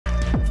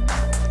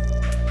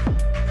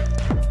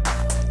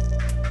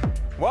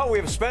Well,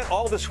 we've spent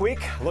all this week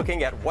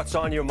looking at what's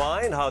on your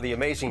mind, how the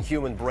amazing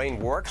human brain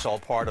works, all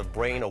part of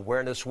Brain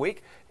Awareness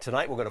Week.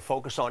 Tonight, we're going to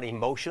focus on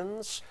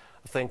emotions,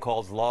 a thing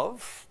called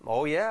love.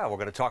 Oh, yeah, we're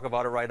going to talk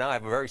about it right now. I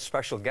have a very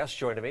special guest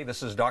joining me.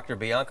 This is Dr.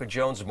 Bianca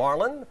Jones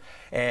Marlin,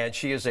 and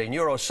she is a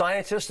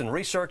neuroscientist and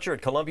researcher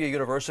at Columbia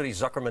University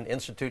Zuckerman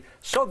Institute.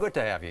 So good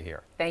to have you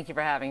here. Thank you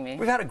for having me.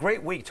 We've had a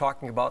great week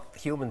talking about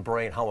human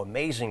brain, how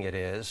amazing it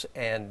is,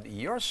 and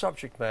your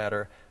subject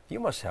matter. You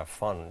must have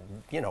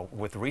fun, you know,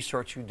 with the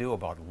research you do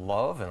about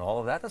love and all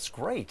of that. That's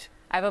great.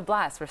 I have a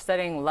blast. We're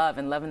studying love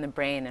and love in the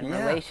brain and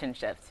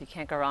relationships. You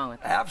can't go wrong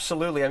with that.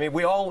 Absolutely. I mean,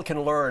 we all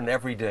can learn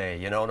every day,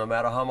 you know, no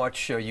matter how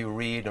much you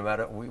read, no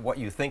matter what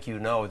you think you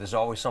know, there's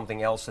always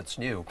something else that's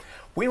new.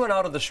 We went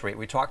out on the street,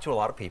 we talked to a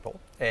lot of people,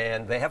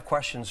 and they have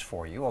questions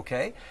for you,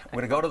 okay?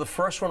 We're going to go to the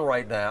first one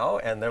right now,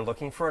 and they're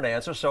looking for an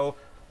answer. So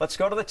let's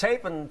go to the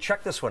tape and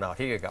check this one out.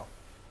 Here you go.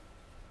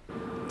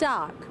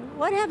 Doc,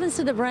 what happens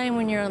to the brain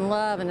when you're in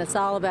love and it's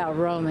all about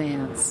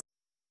romance?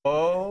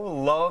 Oh,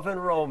 love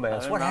and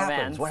romance. Love what and happens?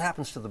 romance. What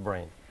happens to the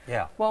brain?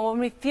 Yeah. Well,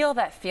 when we feel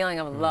that feeling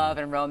of love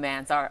and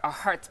romance, our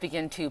hearts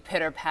begin to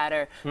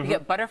pitter-patter. We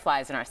get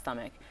butterflies in our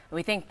stomach. And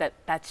we think that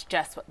that's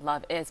just what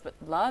love is. But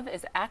love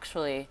is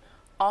actually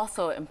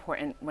also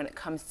important when it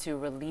comes to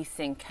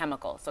releasing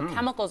chemicals. So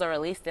chemicals are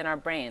released in our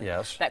brain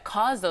that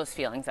cause those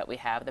feelings that we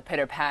have, the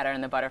pitter-patter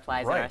and the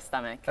butterflies in our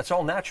stomach. That's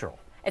all natural.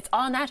 It's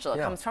all natural. It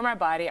comes from our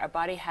body. Our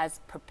body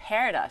has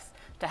prepared us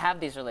to have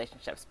these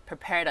relationships,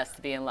 prepared us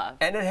to be in love.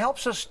 And it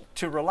helps us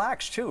to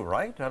relax too,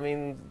 right? I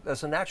mean,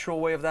 there's a natural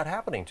way of that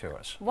happening to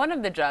us. One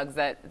of the drugs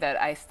that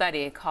I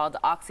study called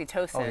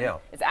oxytocin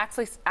is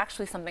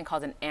actually something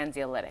called an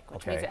anxiolytic,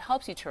 which means it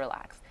helps you to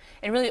relax.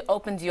 It really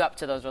opens you up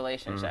to those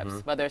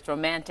relationships, whether it's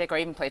romantic or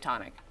even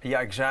platonic.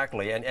 Yeah,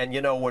 exactly. And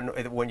you know,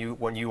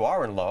 when you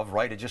are in love,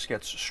 right, it just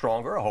gets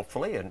stronger,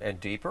 hopefully, and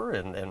deeper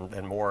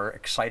and more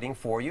exciting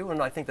for you.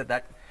 And I think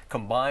that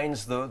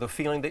combines the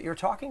feeling that you're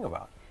talking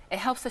about. It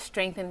helps to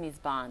strengthen these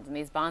bonds, and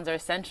these bonds are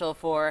essential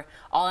for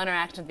all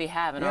interactions we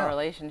have in our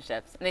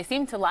relationships. And they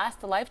seem to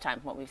last a lifetime,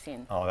 from what we've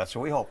seen. Oh, that's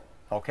what we hope.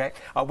 Okay.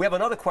 We have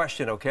another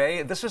question,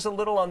 okay? This is a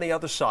little on the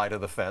other side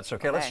of the fence,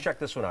 okay? Let's check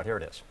this one out. Here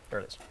it is. Here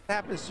it is. What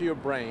happens to your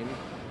brain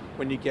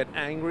when you get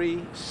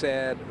angry,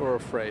 sad, or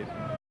afraid?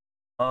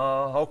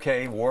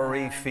 Okay,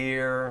 worry,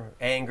 fear,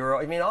 anger.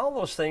 I mean, all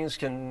those things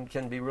can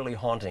be really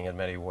haunting in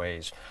many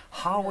ways.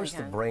 How is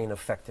the brain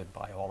affected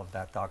by all of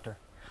that, doctor?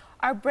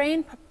 Our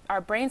brains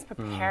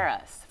prepare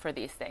us for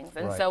these things.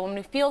 And so when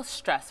we feel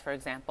stress, for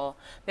example,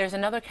 there's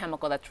another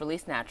chemical that's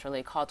released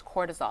naturally called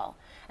cortisol.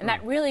 And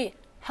that really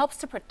helps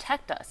to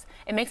protect us.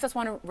 It makes us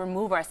want to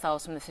remove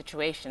ourselves from the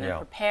situation and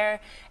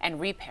prepare and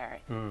repair.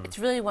 It's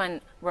really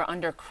when we're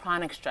under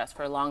chronic stress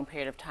for a long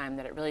period of time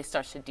that it really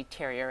starts to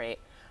deteriorate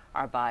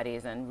our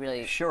bodies and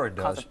really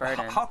cause a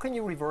burden. How can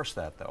you reverse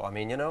that, though? I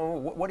mean, you know,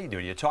 what do?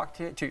 You talk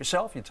to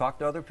yourself? You talk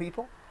to other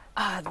people?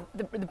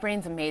 The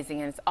brain's amazing,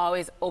 and it's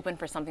always open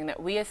for something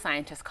that we as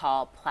scientists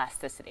call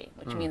plasticity,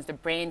 which means the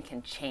brain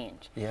can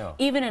change,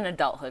 even in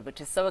adulthood, which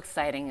is so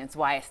exciting. It's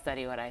why I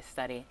study what I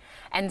study.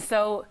 And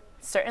so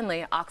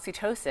certainly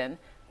oxytocin,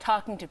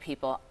 talking to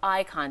people,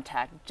 eye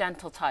contact,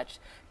 gentle touch,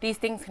 these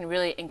things can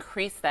really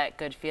increase that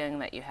good feeling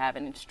that you have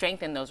and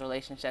strengthen those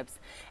relationships.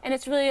 And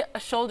it's really a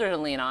shoulder to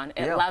lean on.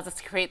 It allows us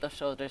to create those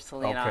shoulders to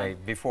lean on. Okay,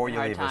 before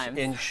you leave us,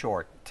 in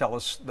short, tell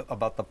us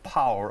about the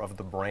power of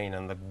the brain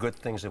and the good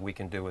things that we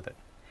can do with it.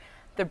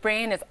 The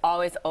brain is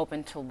always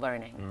open to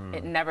learning.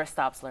 It never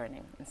stops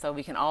learning. And so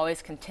we can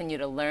always continue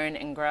to learn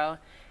and grow,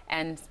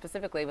 and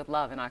specifically with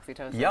love and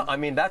oxytocin. Yeah, I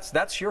mean,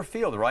 that's your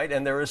field, right?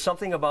 And there is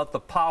something about the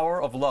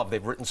power of love.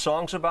 They've written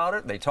songs about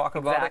it, they talk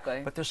about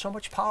it, but there's so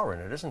much power in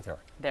it, isn't there?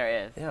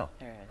 There is. Yeah.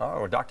 There is. All right,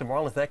 well, Dr.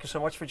 Marlin, thank you so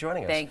much for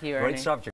joining us. Thank you, Ernie. Great subject.